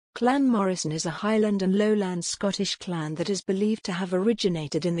Clan Morrison is a highland and lowland Scottish clan that is believed to have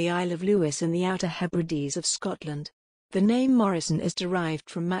originated in the Isle of Lewis in the Outer Hebrides of Scotland. The name Morrison is derived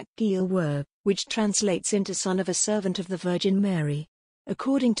from Mac Ghille Mhoire, which translates into son of a servant of the Virgin Mary.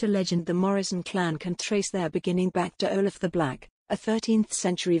 According to legend, the Morrison clan can trace their beginning back to Olaf the Black, a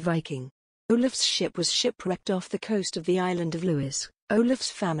 13th-century Viking. Olaf's ship was shipwrecked off the coast of the island of Lewis. Olaf's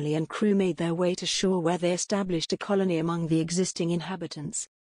family and crew made their way to shore where they established a colony among the existing inhabitants.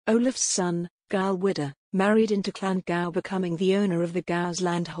 Olaf's son, Ghille Mhoire, married into Clan Gow, becoming the owner of the Gow's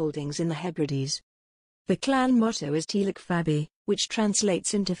land holdings in the Hebrides. The clan motto is Teaghlach Phabbay, which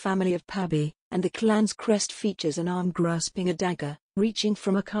translates into family of Pabbay, and the clan's crest features an arm grasping a dagger, reaching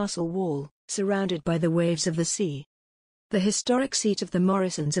from a castle wall, surrounded by the waves of the sea. The historic seat of the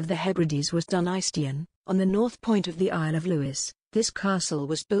Morrisons of the Hebrides was Dunystian, on the north point of the Isle of Lewis. This castle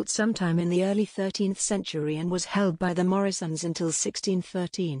was built sometime in the early 13th century and was held by the Morrisons until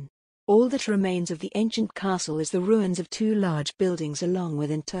 1613. All that remains of the ancient castle is the ruins of two large buildings along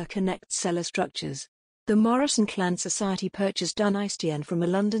with interconnected cellar structures. The Morrison clan society purchased Dunystian from a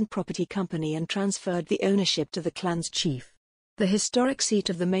London property company and transferred the ownership to the clan's chief. The historic seat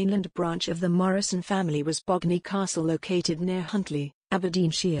of the mainland branch of the Morrison family was Bogney Castle, located near Huntly,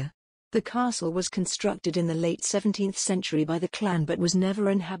 Aberdeenshire. The castle was constructed in the late 17th century by the clan but was never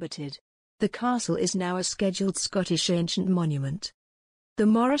inhabited. The castle is now a scheduled Scottish ancient monument. The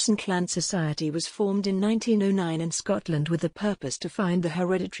Morrison Clan Society was formed in 1909 in Scotland with the purpose to find the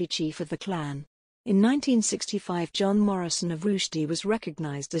hereditary chief of the clan. In 1965, John Morrison of Rushdie was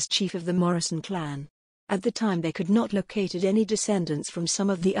recognised as chief of the Morrison clan. At the time they could not locate any descendants from some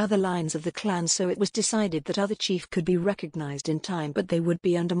of the other lines of the clan, so it was decided that other chief could be recognised in time, but they would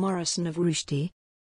be under Morrison of Rushdie.